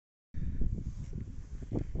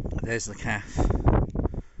There's the calf,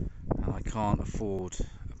 and I can't afford a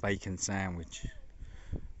bacon sandwich,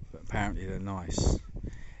 but apparently they're nice.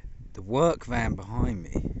 The work van behind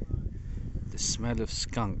me, the smell of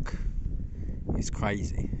skunk is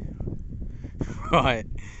crazy. Right,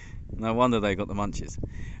 no wonder they got the munchies.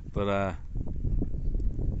 But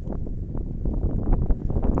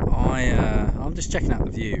I'm just checking out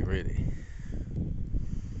the view, really.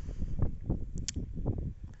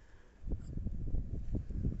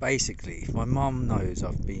 Basically, if my mum knows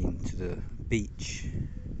I've been to the beach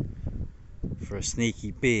for a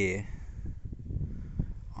sneaky beer,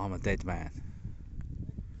 I'm a dead man.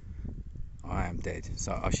 I am dead,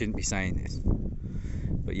 so I shouldn't be saying this.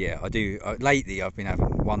 But yeah, I do. Lately, I've been having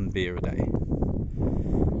one beer a day,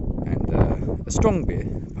 and a strong beer,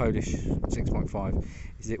 Polish 6.5.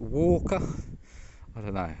 Is it Walker? I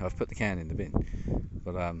don't know. I've put the can in the bin,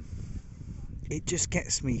 but it just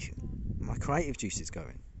gets my creative juices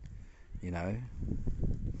going. You know,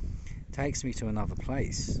 takes me to another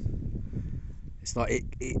place. It's like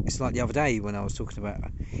it's like the other day when I was talking about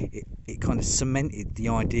it. It kind of cemented the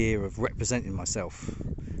idea of representing myself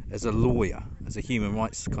as a lawyer, as a human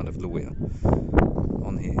rights kind of lawyer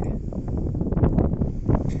on here.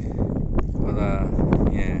 But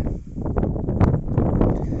yeah,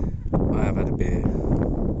 I have had a beer,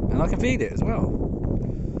 and I can feed it as well.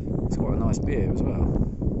 It's quite a nice beer as well.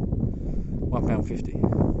 £1.50.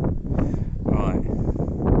 Right.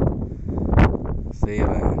 See you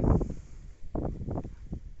later.